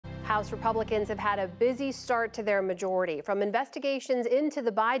House Republicans have had a busy start to their majority, from investigations into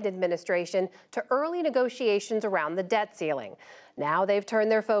the Biden administration to early negotiations around the debt ceiling. Now they've turned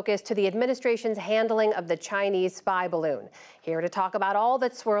their focus to the administration's handling of the Chinese spy balloon. Here to talk about all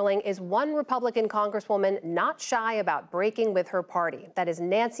that's swirling is one Republican Congresswoman not shy about breaking with her party. That is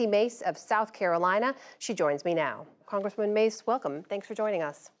Nancy Mace of South Carolina. She joins me now. Congresswoman Mace, welcome. Thanks for joining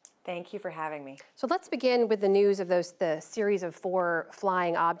us. Thank you for having me. So let's begin with the news of the series of 4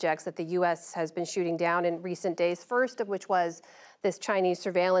 flying objects that the U.S. has been shooting down in recent days, first of which was this Chinese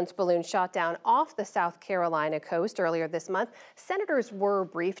surveillance balloon shot down off the South Carolina coast earlier this month. Senators were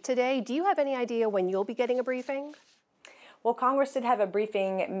briefed today. Do you have any idea when you'll be getting a briefing? Well, Congress did have a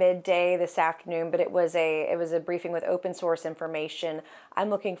briefing midday this afternoon, but it was a briefing with open source information.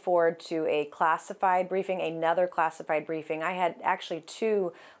 I'm looking forward to a classified briefing, another classified briefing. I had actually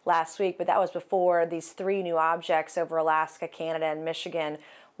 2 last week, but that was before these 3 new objects over Alaska, Canada, and Michigan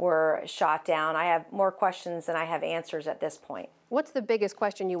were shot down. I have more questions than I have answers at this point. What's the biggest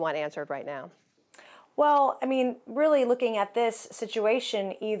question you want answered right now? Well, I mean, really looking at this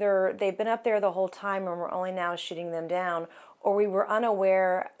situation, either they've been up there the whole time and we're only now shooting them down, or we were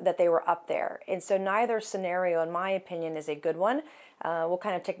unaware that they were up there. And so neither scenario, in my opinion, is a good one. What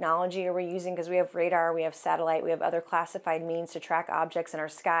kind of technology are we using? Because we have radar, we have satellite, we have other classified means to track objects in our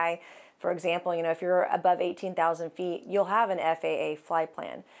sky. For example, if you're above 18,000 feet, you'll have an FAA flight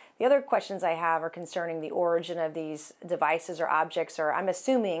plan. The other questions I have are concerning the origin of these devices or objects, or I'm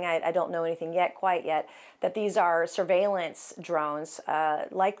assuming, I don't know anything quite yet, that these are surveillance drones,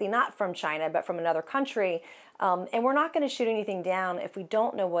 likely not from China, but from another country. And we're not going to shoot anything down if we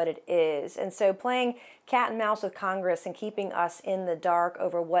don't know what it is. And so playing cat and mouse with Congress and keeping us in the dark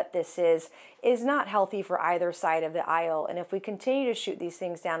over what this is not healthy for either side of the aisle. And if we continue to shoot these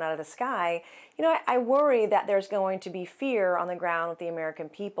things down out of the sky, I worry that there's going to be fear on the ground with the American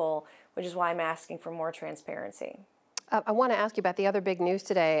people, which is why I'm asking for more transparency. I want to ask you about the other big news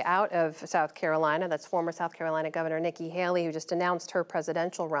today out of South Carolina. That's former South Carolina Governor Nikki Haley, who just announced her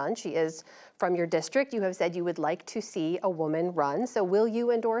presidential run. She is from your district. You have said you would like to see a woman run. So will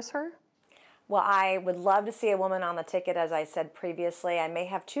you endorse her? Well, I would love to see a woman on the ticket, as I said previously. I may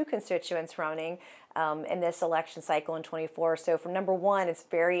have 2 constituents running in this election cycle in 24. So for number 1, it's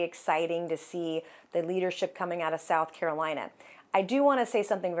very exciting to see the leadership coming out of South Carolina. I do want to say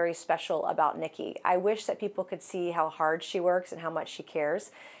something very special about Nikki. I wish that people could see how hard she works and how much she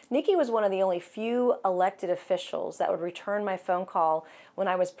cares. Nikki was one of the only few elected officials that would return my phone call when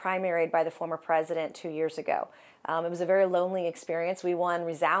I was primaried by the former president 2 years ago. It was a very lonely experience. We won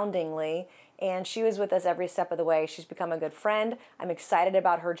resoundingly, and she was with us every step of the way. She's become a good friend. I'm excited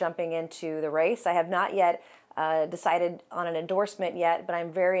about her jumping into the race. I have not yet decided on an endorsement yet, but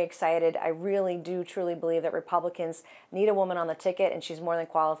I'm very excited. I really do truly believe that Republicans need a woman on the ticket, and she's more than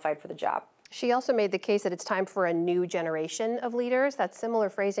qualified for the job. She also made the case that it's time for a new generation of leaders. That's similar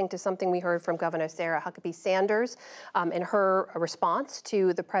phrasing to something we heard from Governor Sarah Huckabee Sanders in her response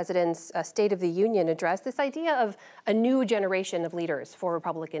to the president's State of the Union address. This idea of a new generation of leaders for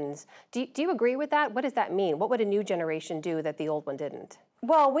Republicans. Do you agree with that? What does that mean? What would a new generation do that the old one didn't?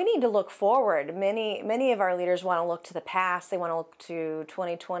 Well, we need to look forward. Many of our leaders want to look to the past. They want to look to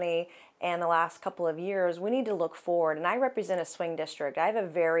 2020 and the last couple of years. We need to look forward. And I represent a swing district. I have a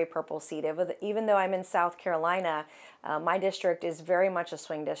very purple seat. Even though I'm in South Carolina, my district is very much a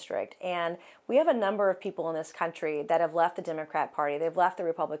swing district. And we have a number of people in this country that have left the Democrat Party. They've left the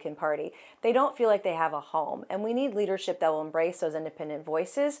Republican Party. They don't feel like they have a home. And we need leadership that will embrace those independent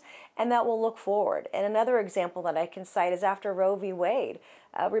voices and that will look forward. And another example that I can cite is after Roe v. Wade.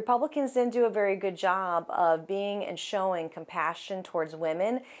 Republicans didn't do a very good job of being and showing compassion towards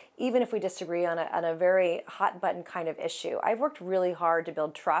women, even if we disagree on a very hot button kind of issue. I've worked really hard to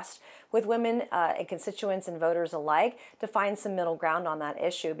build trust with women and constituents and voters alike to find some middle ground on that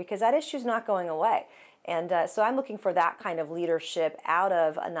issue, because that issue is not going away. And so I'm looking for that kind of leadership out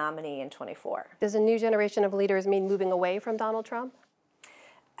of a nominee in 24. Does a new generation of leaders mean moving away from Donald Trump?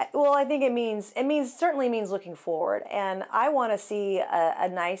 Well, I think certainly means looking forward. And I want to see a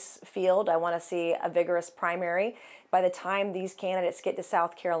nice field. I want to see a vigorous primary. By the time these candidates get to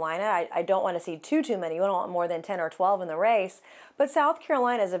South Carolina, I don't want to see too many. You don't want more than 10 or 12 in the race. But South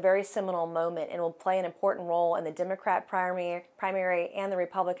Carolina is a very seminal moment and will play an important role in the Democrat primary and the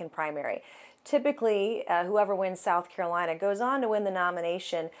Republican primary. Typically, whoever wins South Carolina goes on to win the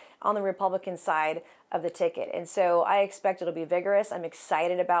nomination on the Republican side of the ticket. And so I expect it'll be vigorous. I'm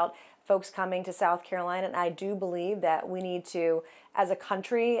excited about folks coming to South Carolina, and I do believe that we need to, as a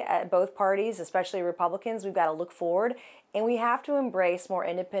country, both parties, especially Republicans, we've got to look forward And we have to embrace more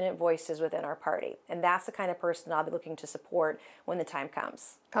independent voices within our party. And that's the kind of person I'll be looking to support when the time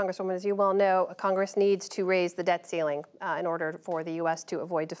comes. Congresswoman, as you well know, Congress needs to raise the debt ceiling in order for the U.S. to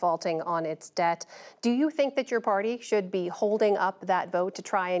avoid defaulting on its debt. Do you think that your party should be holding up that vote to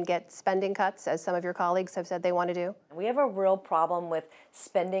try and get spending cuts, as some of your colleagues have said they want to do? We have a real problem with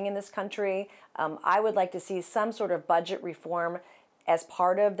spending in this country. I would like to see some sort of budget reform as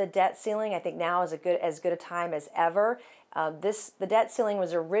part of the debt ceiling. I think now is as good a time as ever. The debt ceiling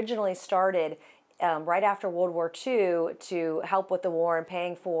was originally started right after World War II to help with the war and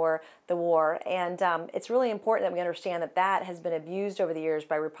paying for the war. And it's really important that we understand that that has been abused over the years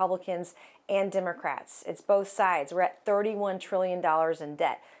by Republicans and Democrats. It's both sides. We're at $31 trillion in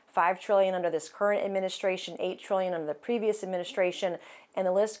debt. $5 trillion under this current administration, $8 trillion under the previous administration, and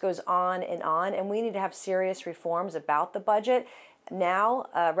the list goes on. And we need to have serious reforms about the budget now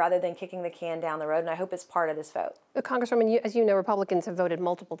rather than kicking the can down the road, and I hope it's part of this vote. Congresswoman, as you know, Republicans have voted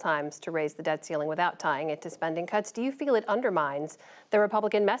multiple times to raise the debt ceiling without tying it to spending cuts. Do you feel it undermines the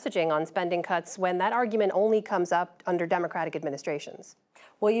Republican messaging on spending cuts when that argument only comes up under Democratic administrations?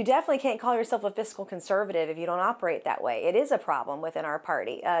 Well, you definitely can't call yourself a fiscal conservative if you don't operate that way. It is a problem within our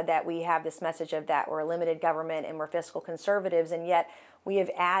party that we have this message of that we're a limited government and we're fiscal conservatives, and yet we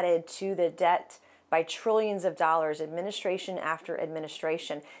have added to the debt by trillions of dollars, administration after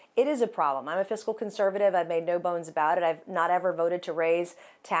administration. It is a problem. I'm a fiscal conservative. I've made no bones about it. I've not ever voted to raise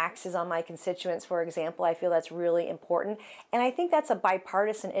taxes on my constituents, for example. I feel that's really important. And I think that's a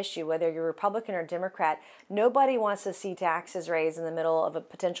bipartisan issue, whether you're Republican or Democrat. Nobody wants to see taxes raised in the middle of a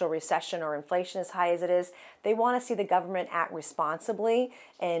potential recession or inflation as high as it is. They want to see the government act responsibly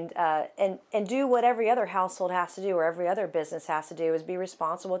and do what every other household has to do or every other business has to do, is be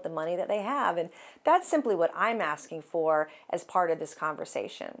responsible with the money that they have. And that's simply what I'm asking for as part of this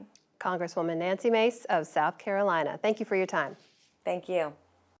conversation. Congresswoman Nancy Mace of South Carolina, thank you for your time. Thank you.